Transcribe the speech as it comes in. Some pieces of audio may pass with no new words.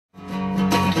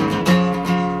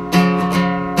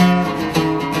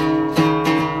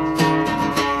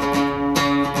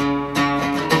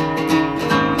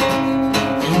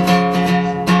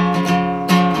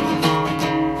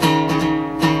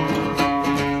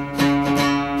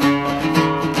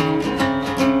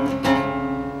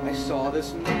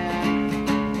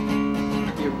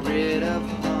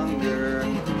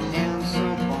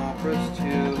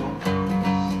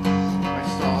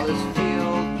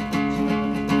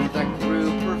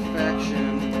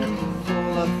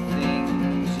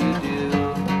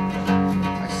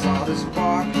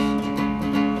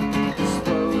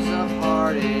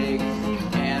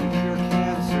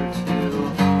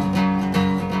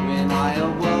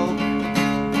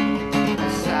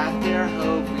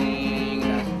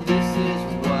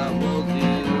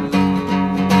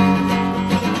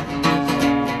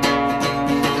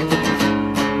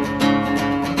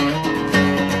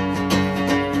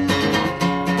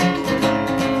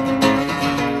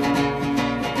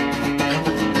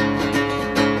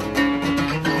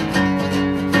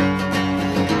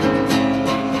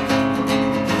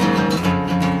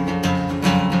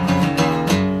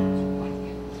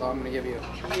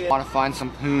want to find some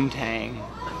poontang.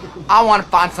 I want to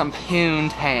find some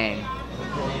poontang.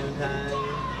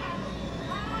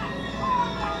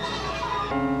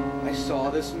 I saw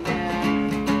this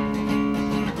man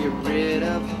get rid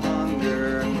of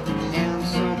hunger and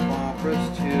some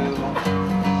operas too.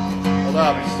 Hold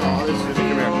up. I saw this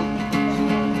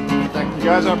Come here. You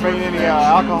guys aren't bringing any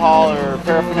alcohol or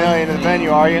paraphernalia into the venue,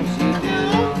 are you?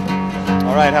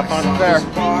 Alright, have fun at the fair.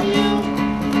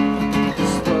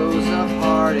 Dispose of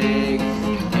heartache.